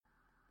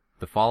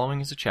The following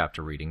is a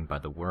chapter reading by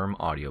the Worm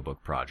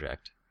Audiobook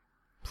Project.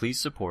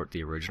 Please support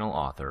the original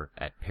author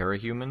at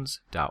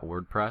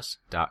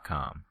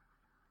parahumans.wordpress.com.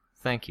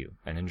 Thank you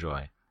and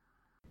enjoy.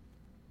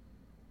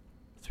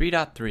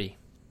 3.3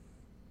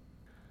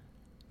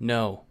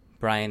 No,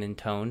 Brian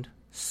intoned.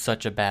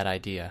 Such a bad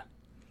idea.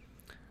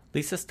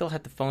 Lisa still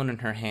had the phone in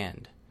her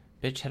hand.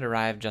 Bitch had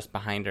arrived just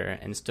behind her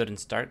and stood in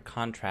stark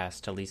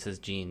contrast to Lisa's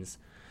jeans,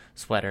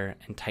 sweater,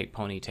 and tight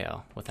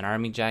ponytail, with an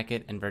army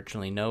jacket and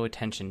virtually no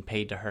attention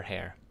paid to her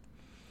hair.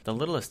 The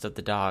littlest of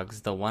the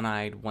dogs, the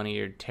one-eyed,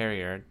 one-eared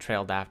terrier,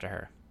 trailed after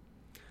her.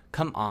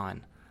 Come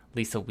on,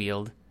 Lisa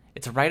wheeled.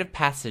 It's a rite of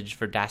passage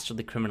for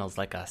dastardly criminals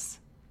like us.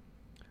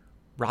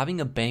 Robbing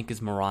a bank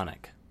is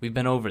moronic. We've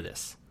been over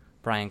this.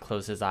 Brian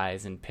closed his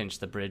eyes and pinched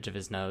the bridge of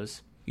his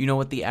nose. You know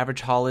what the average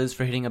haul is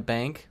for hitting a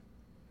bank?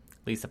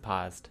 Lisa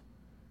paused.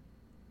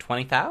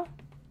 20 thou?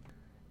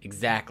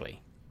 Exactly.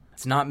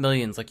 It's not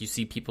millions like you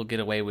see people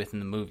get away with in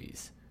the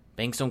movies.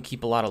 Banks don't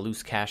keep a lot of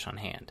loose cash on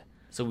hand,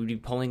 so we'd be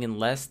pulling in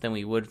less than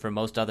we would for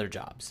most other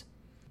jobs.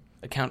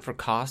 Account for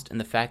cost and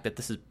the fact that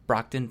this is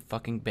Brockton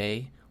fucking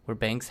Bay, where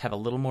banks have a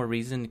little more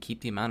reason to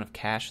keep the amount of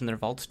cash in their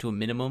vaults to a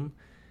minimum,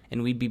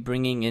 and we'd be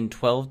bringing in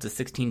 12 to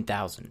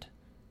 16,000.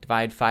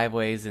 Divide 5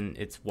 ways and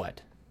it's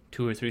what,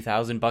 $2,000 or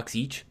 $3,000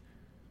 each?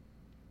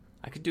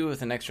 I could do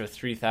with an extra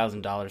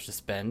 $3,000 to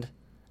spend,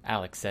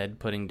 Alex said,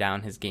 putting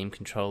down his game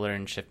controller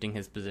and shifting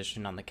his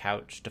position on the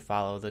couch to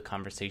follow the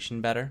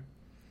conversation better.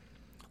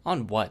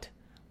 On what?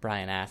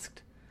 Brian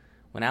asked.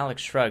 When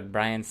Alex shrugged,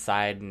 Brian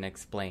sighed and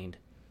explained.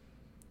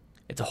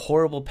 It's a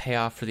horrible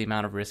payoff for the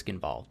amount of risk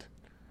involved.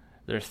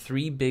 There are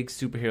 3 big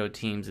superhero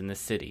teams in this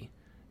city.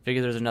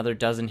 Figure there's another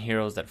dozen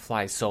heroes that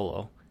fly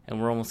solo,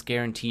 and we're almost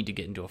guaranteed to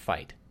get into a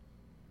fight.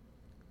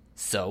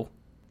 So,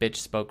 Bitch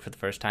spoke for the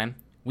first time,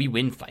 we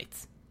win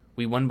fights.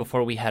 We won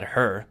before we had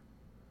her.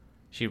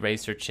 She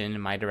raised her chin in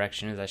my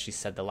direction as she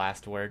said the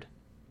last word.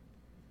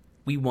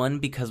 We won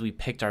because we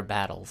picked our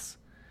battles.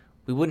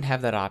 We wouldn't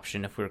have that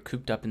option if we were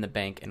cooped up in the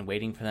bank and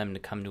waiting for them to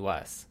come to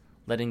us,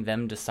 letting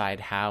them decide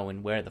how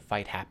and where the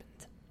fight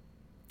happened.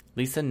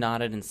 Lisa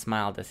nodded and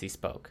smiled as he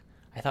spoke.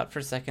 I thought for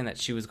a second that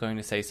she was going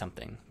to say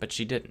something, but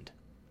she didn't.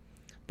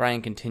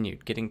 Brian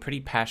continued, getting pretty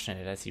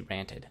passionate as he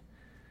ranted.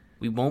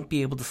 We won't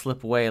be able to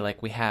slip away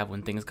like we have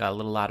when things got a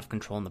little out of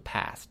control in the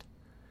past.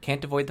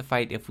 Can't avoid the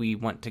fight if we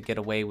want to get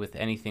away with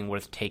anything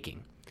worth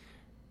taking.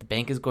 The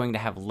bank is going to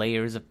have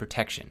layers of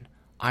protection,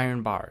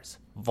 iron bars,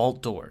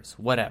 vault doors,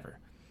 whatever.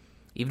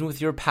 Even with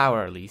your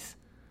power, Elise,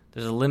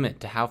 there's a limit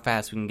to how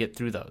fast we can get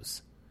through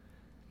those.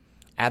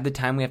 Add the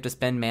time we have to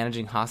spend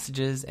managing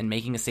hostages and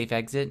making a safe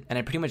exit, and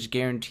I pretty much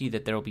guarantee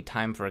that there will be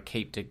time for a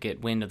cape to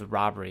get wind of the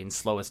robbery and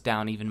slow us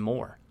down even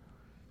more.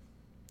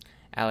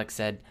 Alex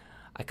said,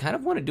 I kind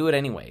of want to do it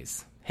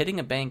anyways.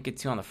 Hitting a bank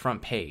gets you on the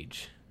front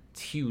page.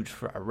 It's huge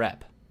for a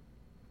rep.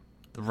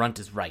 The runt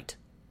is right,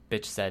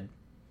 Bitch said.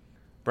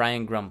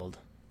 Brian grumbled.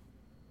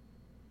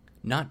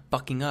 Not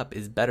bucking up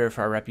is better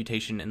for our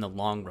reputation in the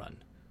long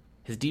run.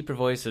 His deeper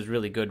voice was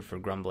really good for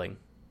grumbling.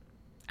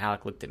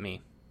 Alec looked at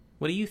me.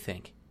 What do you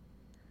think?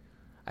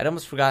 I'd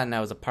almost forgotten I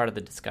was a part of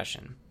the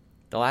discussion.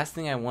 The last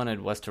thing I wanted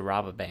was to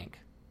rob a bank.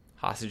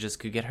 Hostages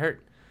could get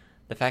hurt.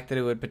 The fact that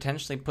it would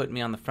potentially put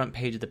me on the front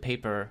page of the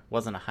paper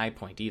wasn't a high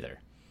point either.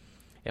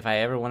 If I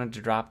ever wanted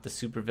to drop the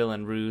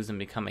supervillain ruse and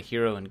become a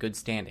hero in good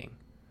standing,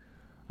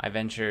 I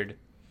ventured,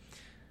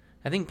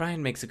 I think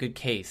Brian makes a good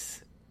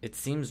case. It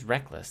seems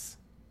reckless.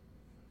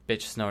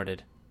 Bitch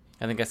snorted.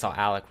 I think I saw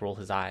Alec roll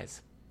his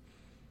eyes.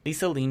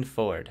 Lisa leaned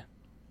forward.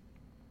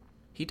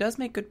 He does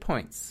make good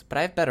points, but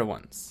I have better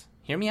ones.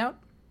 Hear me out?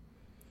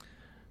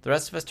 The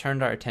rest of us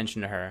turned our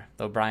attention to her,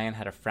 though Brian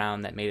had a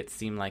frown that made it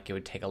seem like it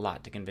would take a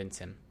lot to convince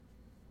him.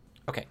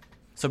 Okay,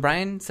 so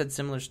Brian said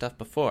similar stuff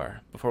before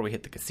we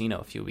hit the casino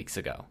a few weeks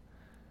ago.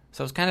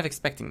 So I was kind of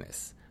expecting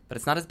this, but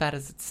it's not as bad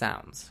as it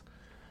sounds.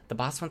 The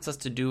boss wants us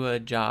to do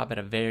a job at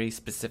a very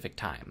specific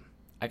time.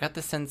 I got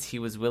the sense he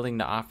was willing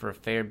to offer a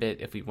fair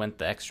bit if we went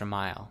the extra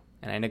mile,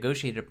 and I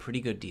negotiated a pretty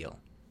good deal.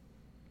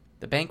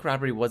 The bank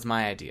robbery was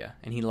my idea,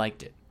 and he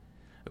liked it.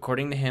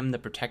 According to him, the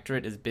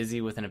Protectorate is busy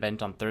with an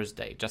event on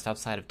Thursday, just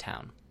outside of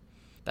town.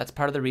 That's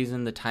part of the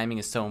reason the timing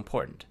is so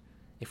important.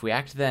 If we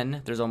act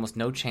then, there's almost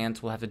no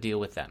chance we'll have to deal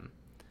with them.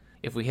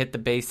 If we hit the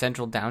Bay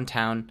Central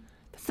downtown,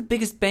 that's the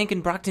biggest bank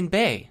in Brockton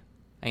Bay,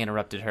 I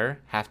interrupted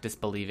her, half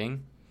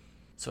disbelieving.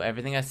 So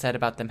everything I said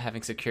about them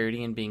having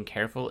security and being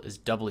careful is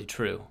doubly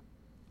true,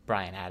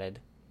 Brian added.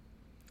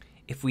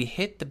 If we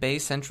hit the Bay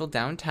Central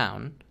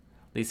downtown,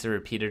 Lisa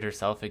repeated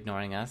herself,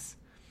 ignoring us,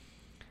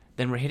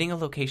 then we're hitting a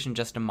location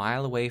just a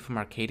mile away from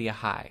Arcadia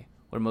High,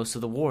 where most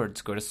of the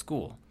wards go to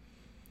school.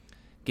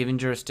 Given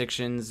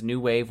jurisdictions,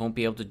 New Wave won't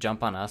be able to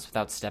jump on us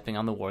without stepping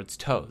on the ward's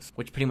toes,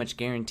 which pretty much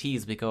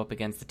guarantees we go up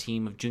against a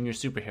team of junior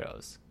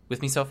superheroes.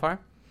 With me so far?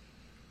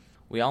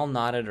 We all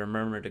nodded or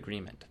murmured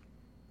agreement.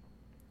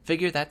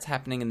 Figure that's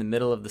happening in the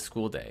middle of the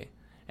school day,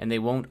 and they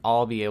won't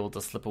all be able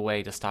to slip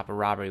away to stop a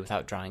robbery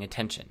without drawing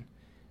attention.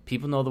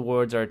 People know the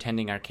wards are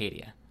attending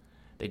Arcadia.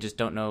 They just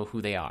don't know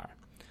who they are.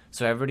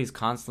 So everybody's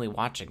constantly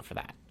watching for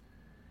that.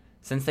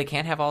 Since they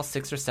can't have all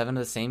 6 or 7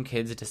 of the same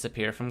kids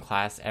disappear from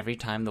class every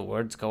time the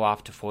wards go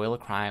off to foil a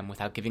crime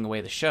without giving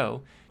away the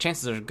show,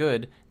 chances are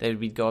good that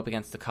we'd go up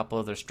against a couple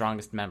of their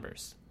strongest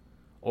members.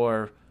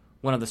 Or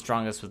one of the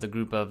strongest with a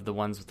group of the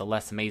ones with the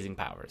less amazing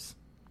powers.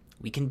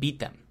 We can beat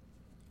them.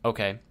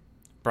 Okay,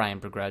 Brian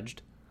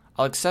begrudged.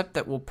 I'll accept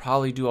that we'll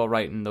probably do all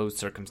right in those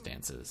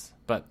circumstances.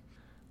 But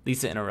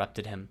Lisa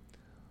interrupted him.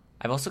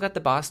 I've also got the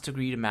boss to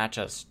agree to match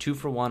us 2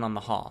 for 1 on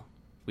the haul.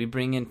 We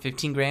bring in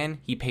 15 grand,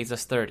 he pays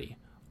us 30.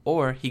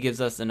 Or he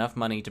gives us enough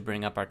money to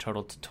bring up our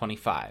total to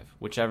 25,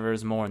 whichever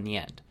is more in the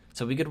end.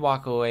 So we could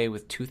walk away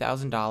with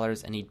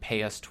 $2,000 and he'd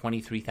pay us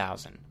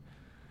 $23,000.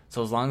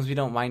 So as long as we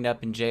don't wind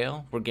up in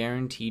jail, we're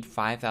guaranteed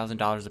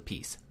 $5,000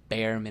 apiece,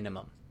 bare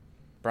minimum.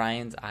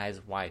 Brian's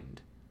eyes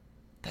widened.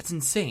 That's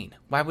insane.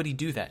 Why would he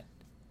do that?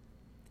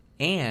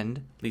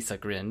 And, Lisa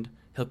grinned,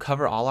 he'll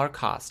cover all our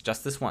costs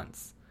just this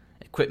once.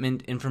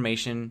 Equipment,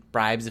 information,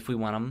 bribes if we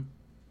want them.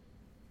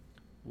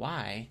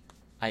 Why?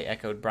 I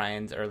echoed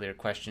Brian's earlier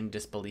question,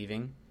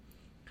 disbelieving.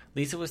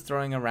 Lisa was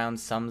throwing around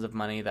sums of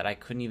money that I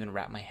couldn't even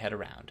wrap my head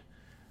around.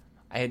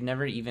 I had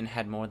never even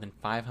had more than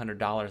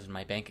 $500 in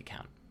my bank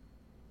account.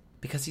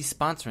 Because he's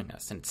sponsoring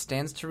us, and it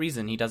stands to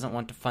reason he doesn't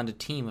want to fund a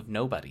team of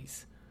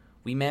nobodies.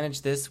 We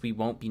manage this, we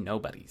won't be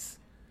nobodies.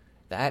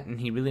 That,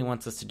 and he really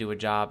wants us to do a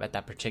job at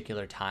that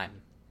particular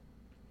time.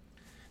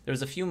 There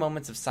was a few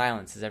moments of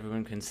silence as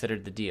everyone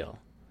considered the deal.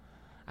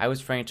 I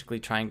was frantically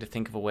trying to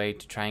think of a way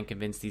to try and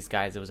convince these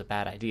guys it was a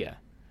bad idea.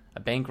 A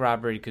bank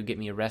robbery could get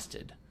me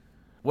arrested.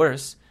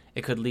 Worse,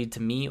 it could lead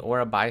to me or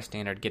a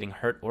bystander getting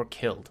hurt or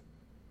killed.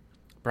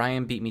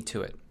 Brian beat me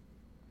to it.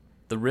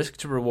 The risk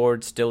to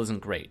reward still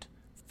isn't great.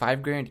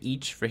 $5 grand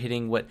each for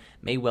hitting what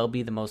may well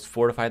be the most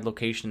fortified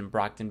location in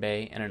Brockton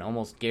Bay and an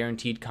almost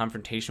guaranteed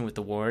confrontation with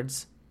the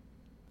wards.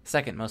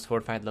 Second most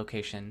fortified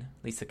location,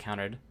 Lisa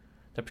countered.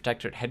 The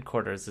Protectorate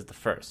headquarters is the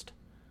first.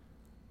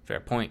 Fair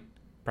point,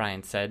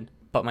 Brian said,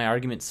 but my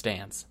argument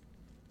stands.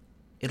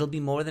 It'll be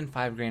more than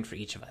 $5 grand for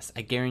each of us,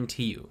 I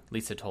guarantee you,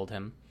 Lisa told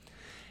him.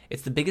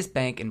 It's the biggest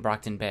bank in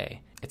Brockton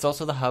Bay. It's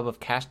also the hub of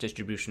cash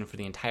distribution for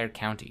the entire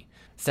county.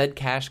 Said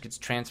cash gets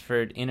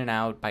transferred in and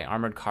out by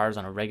armored cars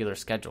on a regular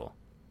schedule.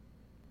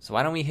 So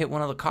why don't we hit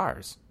one of the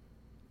cars?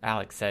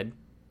 Alex said.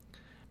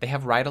 They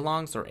have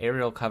ride-alongs or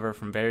aerial cover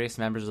from various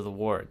members of the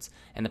wards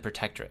and the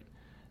Protectorate,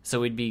 so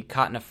we'd be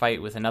caught in a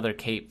fight with another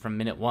cape from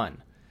minute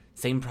one.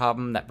 Same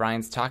problem that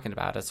Brian's talking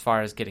about as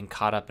far as getting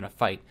caught up in a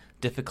fight,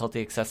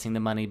 difficulty accessing the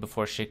money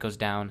before shit goes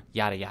down,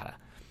 yada yada.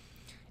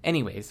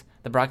 Anyways,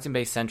 the Brockton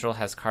Bay Central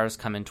has cars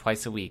come in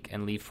twice a week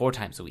and leave 4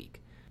 times a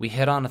week. We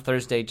hit on a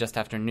Thursday just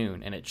after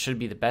noon, and it should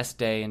be the best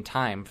day and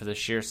time for the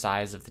sheer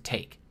size of the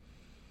take.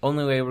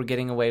 Only way we're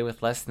getting away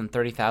with less than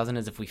 $30,000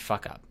 is if we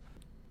fuck up.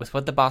 With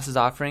what the boss is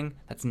offering,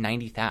 that's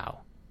 $90,000.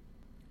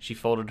 She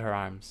folded her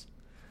arms.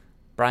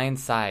 Brian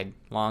sighed,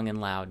 long and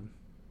loud.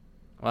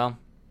 Well,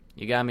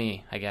 you got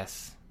me, I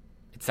guess.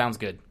 It sounds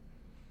good.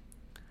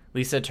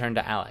 Lisa turned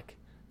to Alec.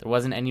 There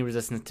wasn't any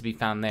resistance to be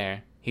found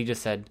there. He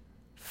just said,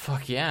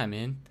 Fuck yeah,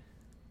 man.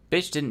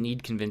 Bitch didn't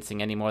need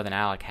convincing any more than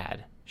Alec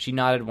had. She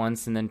nodded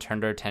once and then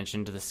turned her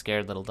attention to the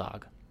scared little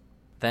dog.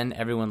 Then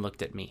everyone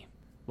looked at me.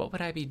 What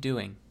would I be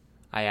doing?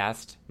 I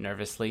asked,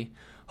 nervously,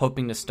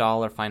 hoping to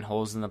stall or find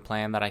holes in the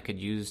plan that I could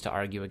use to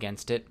argue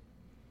against it.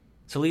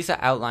 So Lisa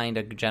outlined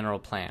a general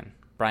plan.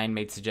 Brian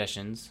made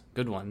suggestions,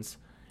 good ones,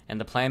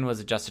 and the plan was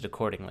adjusted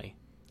accordingly.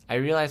 I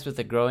realized with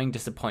a growing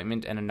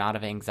disappointment and a knot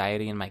of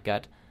anxiety in my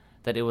gut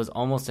that it was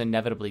almost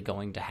inevitably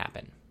going to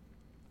happen.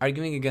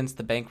 Arguing against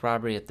the bank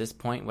robbery at this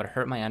point would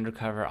hurt my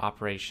undercover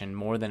operation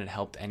more than it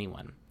helped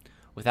anyone.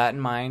 With that in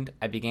mind,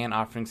 I began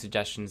offering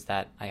suggestions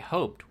that I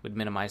hoped would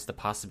minimize the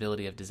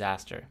possibility of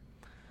disaster.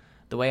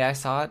 The way I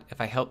saw it, if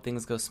I helped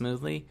things go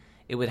smoothly,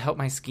 it would help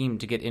my scheme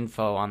to get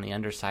info on the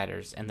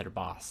Undersiders and their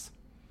boss.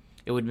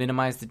 It would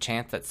minimize the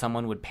chance that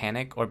someone would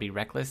panic or be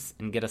reckless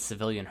and get a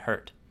civilian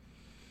hurt.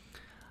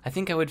 I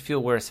think I would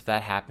feel worse if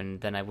that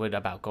happened than I would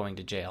about going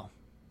to jail.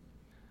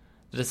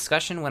 The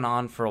discussion went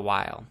on for a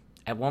while.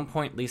 At one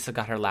point, Lisa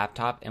got her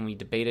laptop and we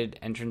debated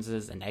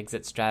entrances and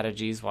exit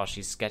strategies while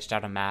she sketched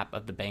out a map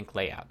of the bank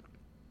layout.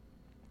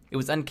 It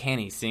was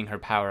uncanny seeing her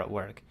power at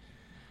work.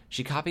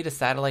 She copied a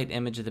satellite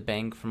image of the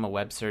bank from a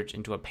web search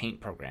into a paint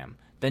program,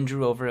 then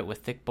drew over it with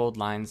thick bold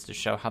lines to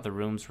show how the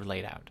rooms were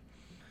laid out.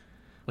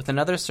 With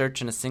another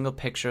search and a single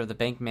picture of the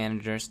bank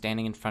manager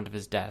standing in front of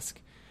his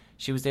desk,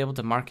 she was able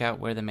to mark out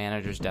where the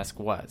manager's desk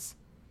was.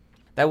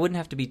 That wouldn't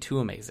have to be too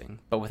amazing,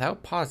 but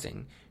without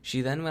pausing,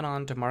 she then went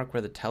on to mark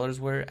where the tellers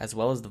were as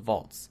well as the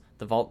vaults,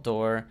 the vault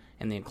door,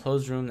 and the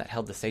enclosed room that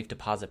held the safe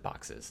deposit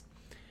boxes.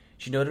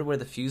 She noted where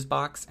the fuse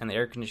box and the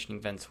air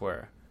conditioning vents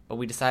were, but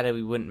we decided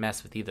we wouldn't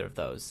mess with either of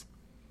those.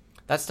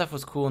 That stuff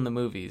was cool in the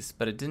movies,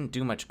 but it didn't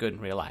do much good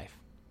in real life.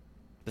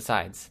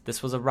 Besides,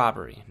 this was a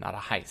robbery, not a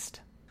heist.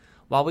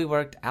 While we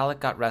worked, Alec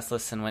got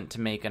restless and went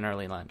to make an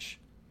early lunch.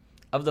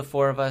 Of the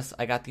 4 of us,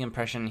 I got the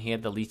impression he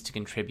had the least to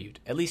contribute,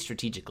 at least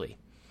strategically,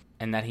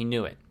 and that he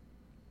knew it.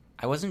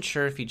 I wasn't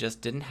sure if he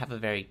just didn't have a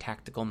very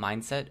tactical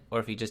mindset or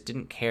if he just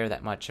didn't care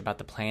that much about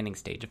the planning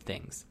stage of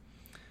things.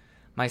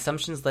 My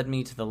assumptions led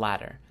me to the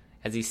latter,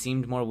 as he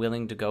seemed more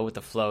willing to go with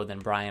the flow than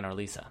Brian or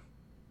Lisa.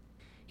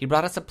 He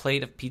brought us a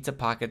plate of pizza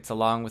pockets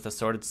along with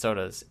assorted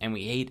sodas, and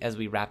we ate as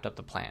we wrapped up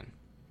the plan.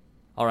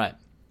 "All right,"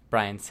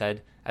 Brian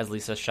said, as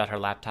Lisa shut her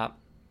laptop.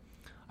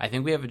 "I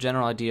think we have a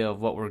general idea of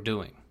what we're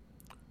doing.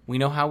 We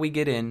know how we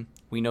get in,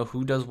 we know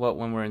who does what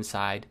when we're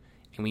inside,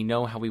 and we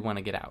know how we want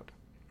to get out.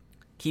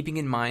 Keeping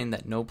in mind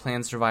that no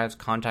plan survives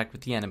contact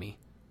with the enemy,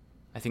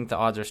 I think the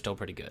odds are still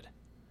pretty good."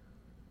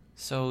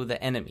 "So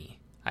the enemy,"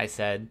 I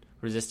said,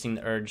 resisting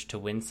the urge to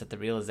wince at the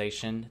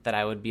realization that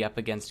I would be up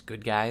against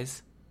good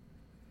guys.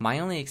 My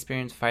only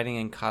experience fighting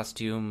in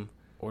costume,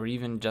 or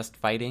even just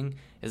fighting,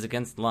 is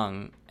against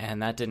Lung,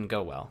 and that didn't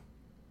go well.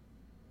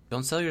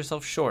 "Don't sell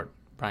yourself short,"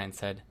 Brian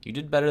said. "You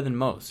did better than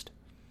most."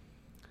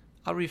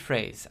 "I'll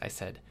rephrase," I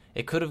said.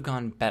 "It could have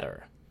gone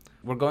better.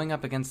 We're going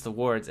up against the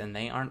wards, and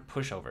they aren't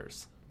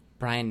pushovers."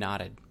 Brian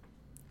nodded.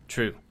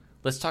 "True.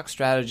 Let's talk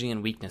strategy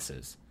and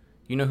weaknesses.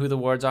 You know who the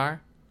wards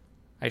are?"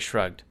 I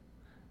shrugged.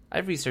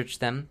 "I've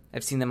researched them.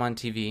 I've seen them on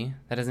TV.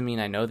 That doesn't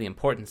mean I know the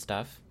important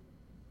stuff."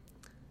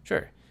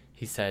 "Sure,"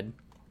 he said.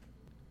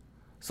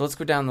 "So let's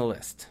go down the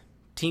list.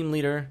 Team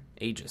leader,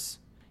 Aegis.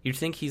 You'd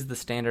think he's the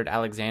standard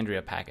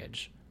Alexandria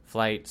package.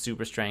 Flight,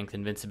 super strength,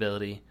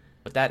 invincibility.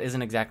 But that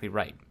isn't exactly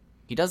right.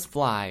 He does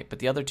fly, but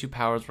the other two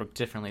powers work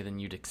differently than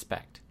you'd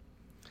expect.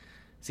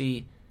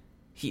 See,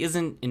 he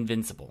isn't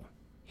invincible.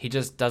 He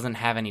just doesn't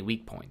have any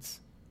weak points.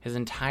 His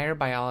entire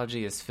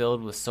biology is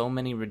filled with so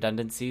many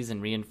redundancies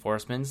and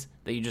reinforcements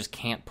that you just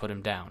can't put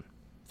him down.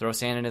 Throw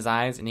sand in his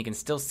eyes, and he can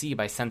still see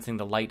by sensing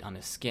the light on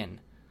his skin.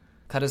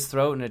 Cut his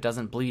throat, and it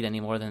doesn't bleed any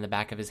more than the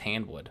back of his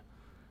hand would.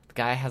 The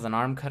guy has an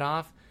arm cut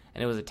off,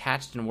 and it was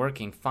attached and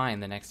working fine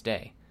the next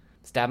day.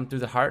 Stab him through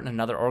the heart, and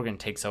another organ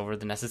takes over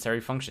the necessary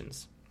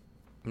functions.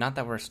 Not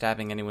that we're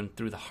stabbing anyone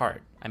through the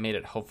heart," I made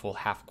it hopeful,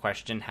 half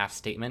question, half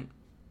statement.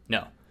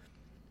 "No.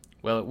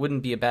 Well, it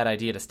wouldn't be a bad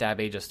idea to stab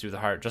Aegis through the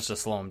heart just to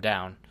slow him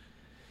down.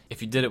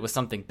 If you did it with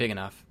something big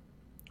enough.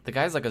 The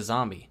guy's like a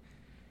zombie.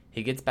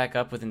 He gets back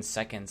up within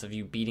seconds of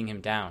you beating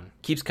him down.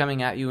 Keeps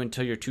coming at you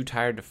until you're too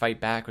tired to fight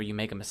back or you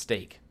make a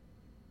mistake."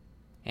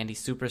 "And he's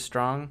super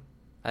strong?"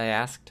 I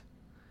asked.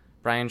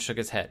 Brian shook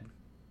his head.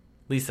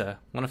 "Lisa,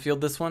 want to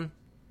field this one?"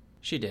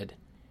 She did.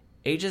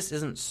 "Aegis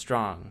isn't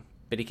strong,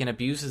 but he can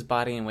abuse his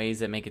body in ways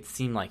that make it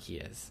seem like he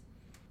is.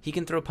 He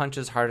can throw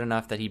punches hard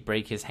enough that he'd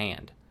break his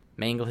hand,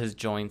 mangle his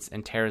joints,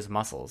 and tear his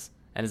muscles,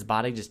 and his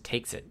body just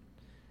takes it.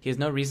 He has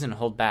no reason to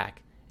hold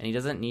back, and he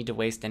doesn't need to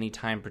waste any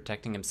time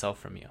protecting himself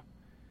from you.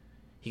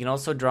 He can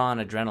also draw on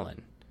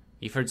adrenaline.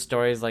 You've heard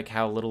stories like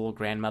how little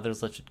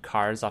grandmothers lifted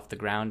cars off the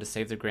ground to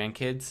save their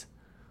grandkids?"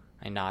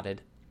 I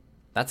nodded.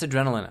 "That's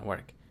adrenaline at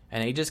work,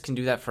 and Aegis can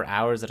do that for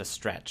hours at a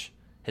stretch.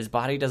 His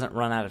body doesn't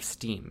run out of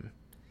steam.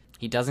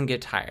 He doesn't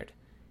get tired.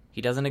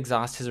 He doesn't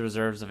exhaust his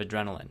reserves of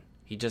adrenaline.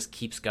 He just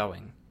keeps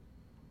going."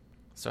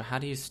 "So how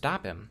do you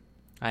stop him?"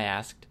 I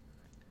asked.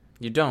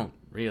 "You don't,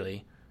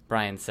 really,"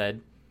 Brian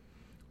said.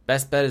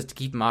 "Best bet is to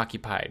keep him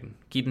occupied,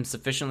 keep him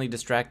sufficiently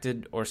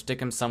distracted, or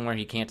stick him somewhere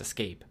he can't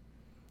escape.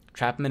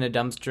 Trap him in a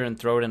dumpster and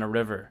throw it in a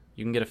river.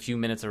 You can get a few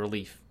minutes of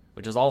relief,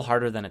 which is all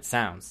harder than it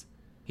sounds.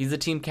 He's the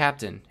team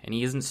captain, and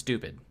he isn't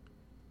stupid.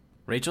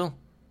 Rachel,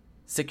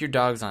 sick your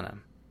dogs on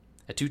him.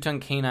 A 2-ton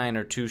canine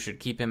or two should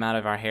keep him out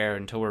of our hair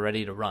until we're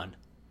ready to run."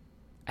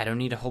 "I don't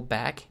need to hold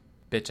back?"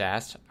 Bitch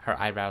asked, her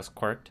eyebrows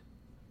quirked.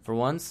 "For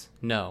once,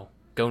 no.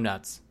 Go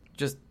nuts.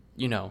 Just,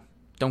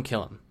 don't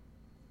kill him.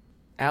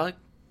 Alec,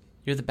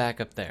 you're the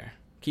backup there.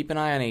 Keep an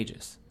eye on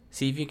Aegis.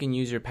 See if you can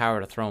use your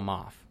power to throw him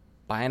off.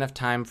 Buy enough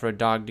time for a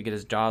dog to get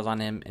his jaws on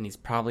him, and he's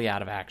probably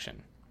out of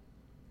action."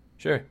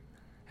 "Sure,"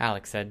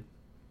 Alec said.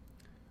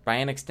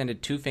 Brian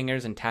extended 2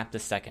 fingers and tapped a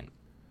second.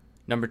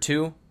 "Number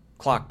 2,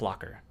 clock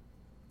blocker.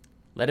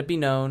 Let it be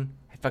known,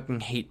 I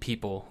fucking hate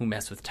people who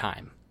mess with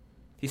time."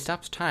 "He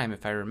stops time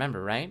if I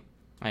remember, right?"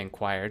 I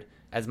inquired,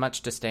 as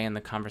much to stay in the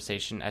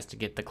conversation as to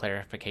get the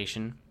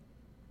clarification.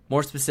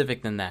 "More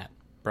specific than that,"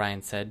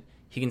 Brian said.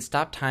 "He can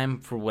stop time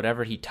for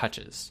whatever he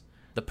touches.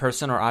 The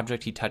person or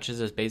object he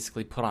touches is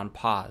basically put on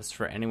pause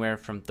for anywhere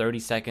from 30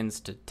 seconds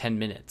to 10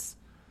 minutes.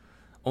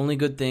 Only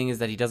good thing is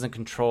that he doesn't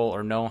control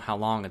or know how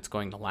long it's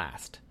going to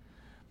last.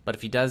 But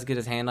if he does get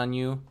his hand on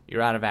you,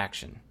 you're out of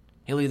action.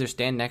 He'll either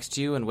stand next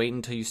to you and wait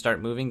until you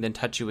start moving, then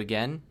touch you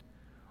again,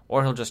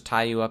 or he'll just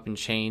tie you up in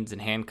chains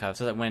and handcuffs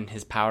so that when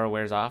his power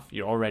wears off,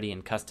 you're already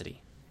in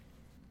custody.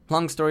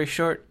 Long story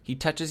short, he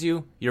touches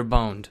you, you're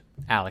boned,"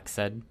 Alex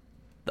said.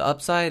 "The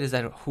upside is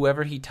that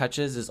whoever he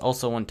touches is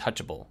also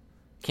untouchable.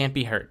 Can't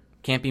be hurt,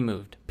 can't be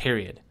moved,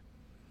 period.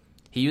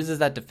 He uses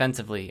that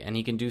defensively, and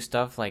he can do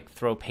stuff like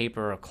throw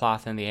paper or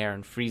cloth in the air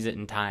and freeze it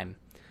in time,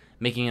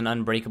 making an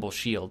unbreakable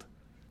shield.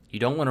 You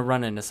don't want to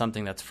run into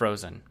something that's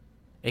frozen.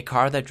 A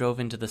car that drove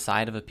into the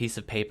side of a piece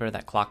of paper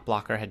that Clock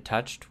Blocker had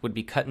touched would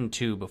be cut in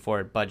two before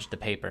it budged the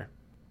paper."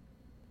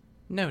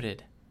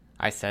 "Noted,"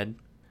 I said.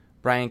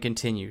 Brian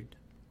continued.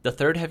 "The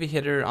third heavy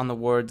hitter on the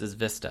wards is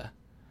Vista.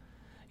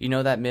 You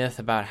know that myth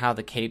about how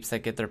the capes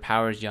that get their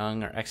powers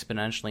young are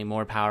exponentially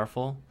more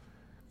powerful?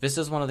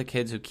 Vista's one of the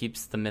kids who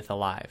keeps the myth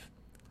alive.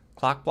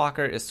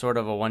 Clockblocker is sort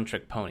of a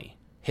one-trick pony.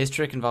 His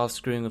trick involves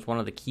screwing with one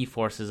of the key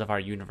forces of our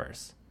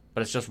universe,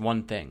 but it's just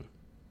one thing.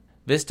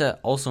 Vista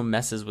also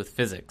messes with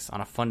physics on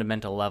a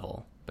fundamental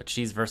level, but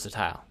she's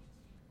versatile.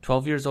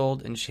 12 years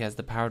old, and she has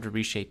the power to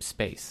reshape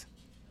space.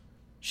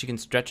 She can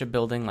stretch a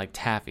building like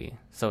taffy,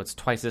 so it's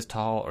twice as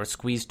tall, or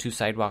squeeze 2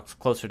 sidewalks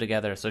closer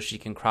together so she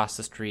can cross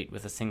the street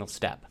with a single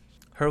step.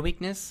 Her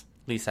weakness,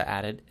 Lisa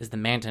added, is the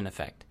Manton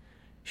effect.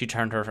 She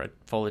turned her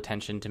full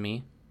attention to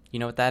me. You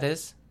know what that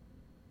is?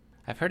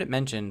 I've heard it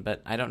mentioned,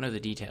 but I don't know the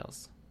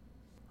details.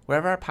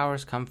 Wherever our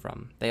powers come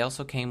from, they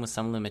also came with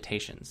some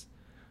limitations.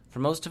 For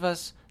most of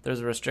us,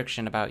 there's a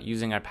restriction about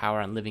using our power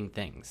on living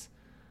things.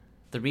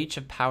 The reach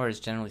of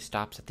powers generally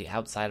stops at the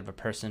outside of a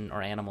person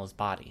or animal's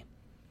body.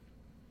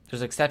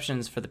 There's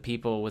exceptions for the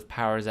people with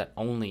powers that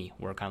only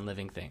work on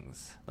living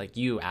things, like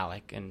you,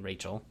 Alec, and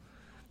Rachel.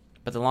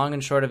 But the long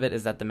and short of it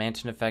is that the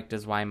Manton effect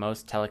is why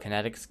most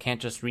telekinetics can't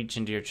just reach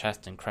into your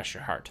chest and crush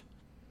your heart.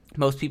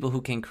 Most people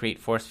who can create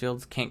force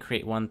fields can't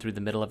create one through the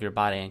middle of your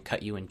body and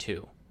cut you in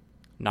 2.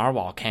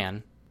 Narwhal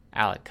can,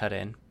 Alec cut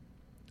in.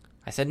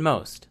 I said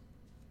most,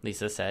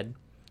 Lisa said.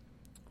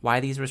 Why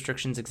these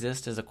restrictions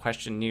exist is a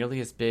question nearly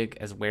as big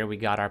as where we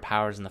got our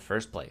powers in the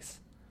first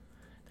place.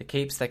 The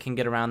capes that can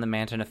get around the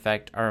Manton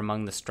effect are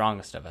among the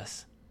strongest of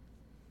us.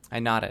 I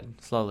nodded,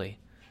 slowly.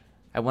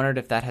 I wondered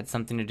if that had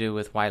something to do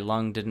with why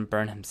Lung didn't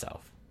burn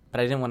himself,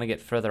 but I didn't want to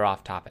get further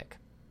off topic.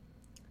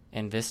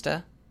 And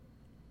Vista?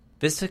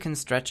 Vista can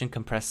stretch and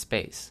compress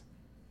space.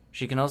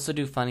 She can also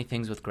do funny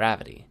things with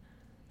gravity.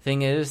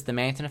 Thing is, the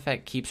Manton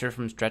effect keeps her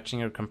from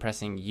stretching or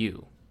compressing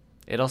you.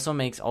 It also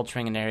makes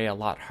altering an area a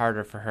lot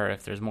harder for her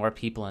if there's more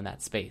people in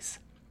that space.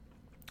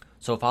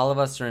 So if all of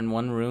us are in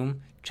one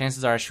room,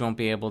 chances are she won't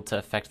be able to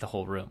affect the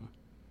whole room.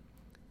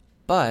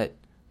 But,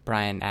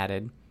 Brian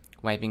added,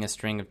 wiping a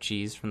string of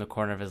cheese from the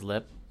corner of his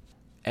lip,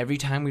 every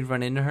time we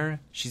run into her,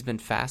 she's been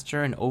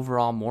faster and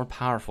overall more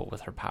powerful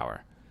with her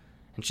power.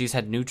 And she's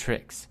had new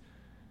tricks.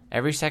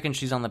 Every second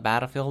she's on the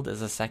battlefield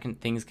is a second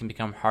things can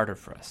become harder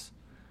for us.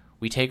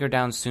 We take her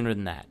down sooner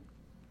than that.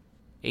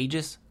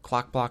 Aegis,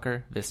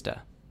 Clockblocker,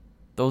 Vista.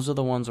 Those are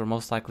the ones we're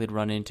most likely to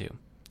run into,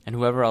 and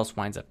whoever else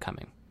winds up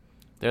coming.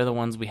 They're the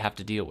ones we have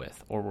to deal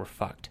with, or we're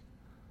fucked.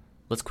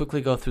 Let's quickly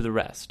go through the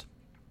rest.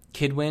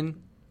 Kidwin?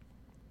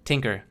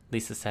 Tinker,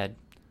 Lisa said.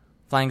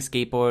 Flying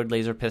skateboard,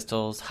 laser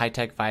pistols,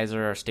 high-tech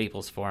visor are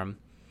staples for him.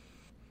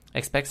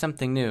 Expect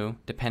something new,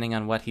 depending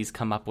on what he's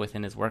come up with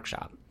in his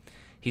workshop.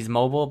 He's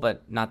mobile,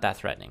 but not that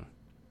threatening.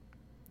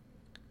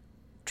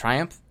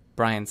 Triumph?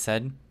 Brian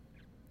said.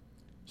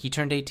 He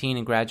turned 18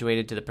 and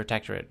graduated to the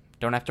Protectorate.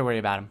 Don't have to worry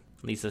about him,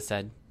 Lisa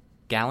said.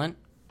 Gallant?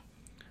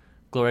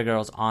 Glory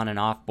Girl's on and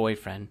off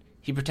boyfriend.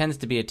 He pretends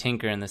to be a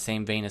tinker in the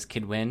same vein as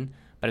Kid Win,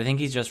 but I think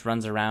he just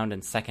runs around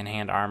in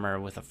second-hand armor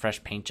with a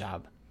fresh paint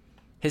job.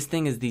 His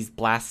thing is these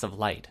blasts of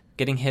light.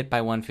 Getting hit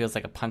by one feels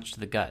like a punch to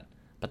the gut,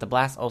 but the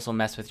blasts also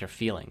mess with your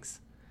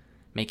feelings.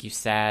 Make you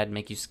sad,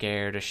 make you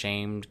scared,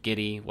 ashamed,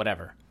 giddy,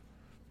 whatever.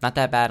 Not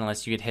that bad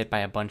unless you get hit by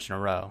a bunch in a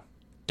row.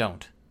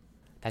 Don't.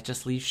 That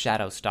just leaves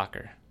Shadow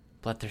Stalker.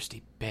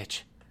 Bloodthirsty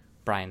bitch,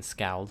 Brian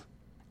scowled.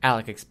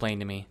 Alec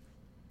explained to me.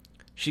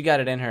 She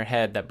got it in her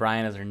head that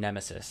Brian is her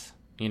nemesis.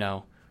 You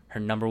know, her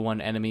number one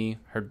enemy,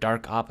 her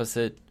dark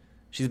opposite.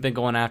 She's been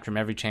going after him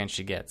every chance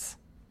she gets.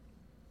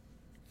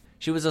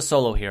 She was a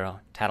solo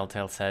hero,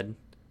 Tattletale said.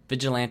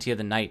 Vigilante of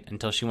the night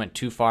until she went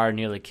too far and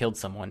nearly killed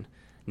someone,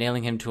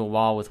 nailing him to a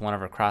wall with one of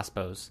her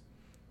crossbows.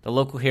 The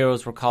local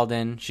heroes were called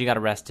in, she got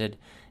arrested,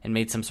 and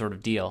made some sort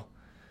of deal.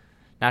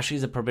 Now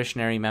she's a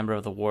probationary member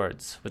of the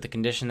wards, with the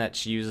condition that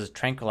she uses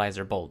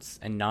tranquilizer bolts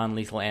and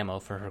non-lethal ammo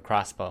for her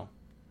crossbow.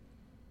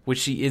 Which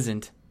she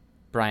isn't,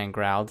 Brian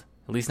growled.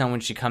 At least not when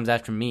she comes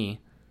after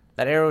me.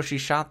 That arrow she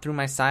shot through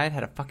my side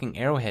had a fucking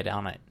arrowhead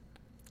on it.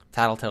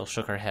 Tattletale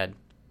shook her head.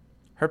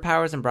 Her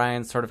powers and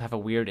Brian's sort of have a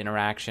weird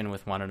interaction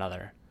with one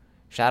another.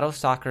 Shadow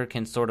Stalker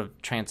can sort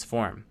of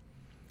transform.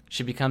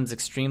 She becomes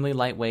extremely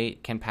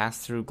lightweight, can pass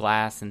through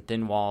glass and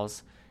thin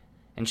walls,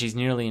 and she's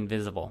nearly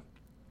invisible.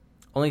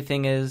 Only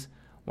thing is,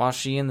 while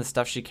she and the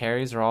stuff she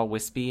carries are all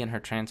wispy in her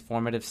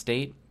transformative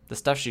state, the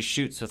stuff she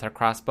shoots with her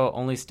crossbow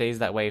only stays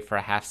that way for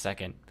a half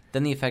second.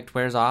 Then the effect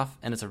wears off,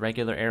 and it's a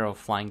regular arrow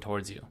flying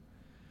towards you.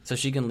 So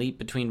she can leap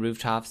between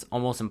rooftops,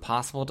 almost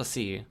impossible to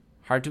see,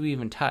 hard to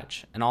even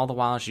touch, and all the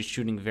while she's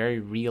shooting very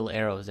real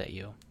arrows at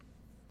you.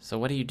 So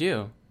what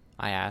do?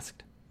 I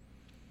asked.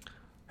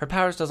 Her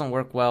powers doesn't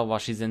work well while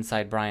she's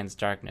inside Brian's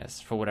darkness,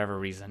 for whatever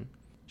reason.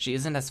 She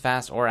isn't as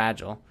fast or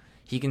agile.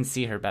 He can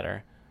see her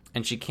better,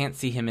 and she can't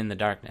see him in the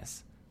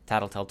darkness,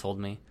 Tattletale told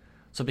me.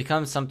 So it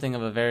becomes something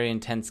of a very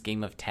intense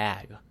game of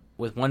tag,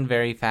 with one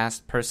very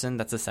fast person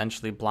that's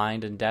essentially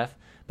blind and deaf,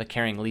 but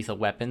carrying lethal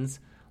weapons,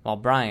 while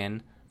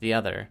Brian, the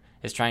other,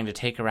 is trying to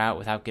take her out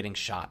without getting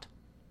shot.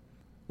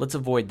 Let's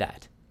avoid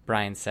that,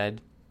 Brian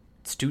said.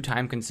 It's too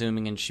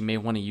time-consuming and she may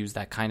want to use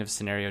that kind of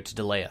scenario to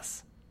delay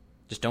us.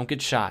 Just don't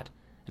get shot,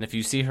 and if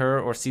you see her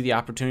or see the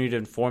opportunity to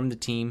inform the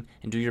team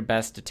and do your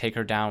best to take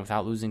her down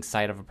without losing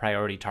sight of a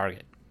priority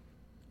target.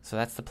 So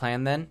that's the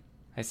plan then?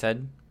 I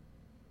said.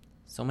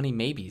 So many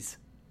maybes.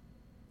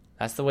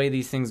 That's the way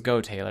these things go,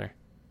 Taylor,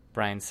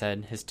 Brian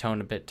said, his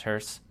tone a bit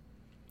terse.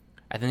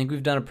 I think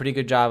we've done a pretty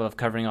good job of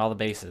covering all the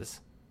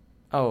bases.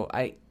 Oh,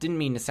 I didn't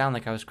mean to sound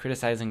like I was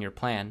criticizing your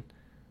plan,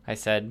 I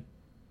said.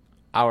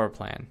 Our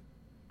plan,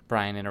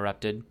 Brian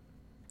interrupted.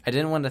 I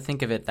didn't want to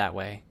think of it that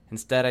way.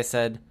 Instead, I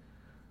said,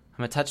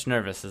 I'm a touch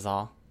nervous is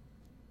all.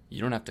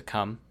 You don't have to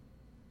come,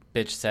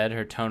 Bitch said,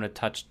 her tone a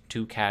touch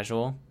too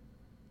casual.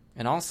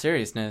 In all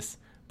seriousness,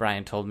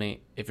 Brian told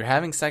me, if you're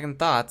having second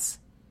thoughts...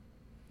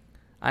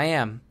 I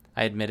am,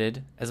 I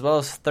admitted, as well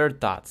as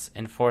third thoughts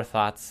and fourth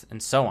thoughts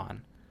and so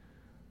on.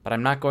 But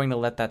I'm not going to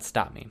let that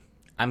stop me.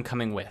 I'm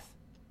coming with.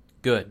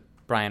 Good,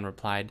 Brian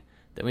replied.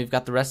 Then we've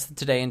got the rest of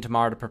today and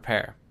tomorrow to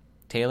prepare.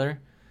 Taylor,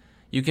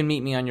 you can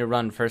meet me on your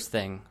run first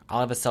thing.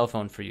 I'll have a cell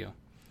phone for you.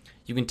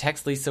 You can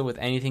text Lisa with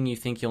anything you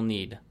think you'll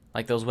need,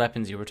 like those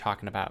weapons you were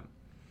talking about.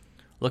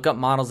 Look up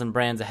models and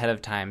brands ahead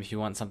of time if you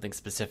want something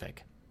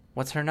specific.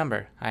 What's her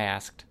number? I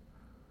asked.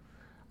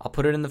 I'll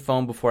put it in the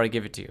phone before I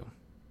give it to you.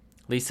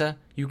 Lisa,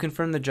 you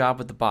confirm the job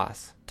with the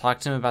boss. Talk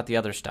to him about the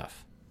other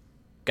stuff.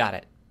 Got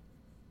it.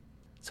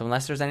 So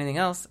unless there's anything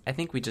else, I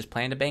think we just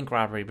planned a bank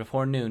robbery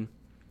before noon,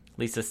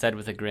 Lisa said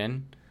with a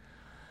grin.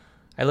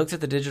 I looked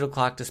at the digital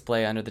clock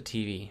display under the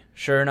TV.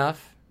 Sure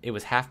enough, it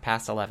was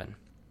 11:30.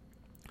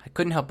 I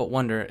couldn't help but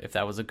wonder if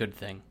that was a good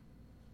thing.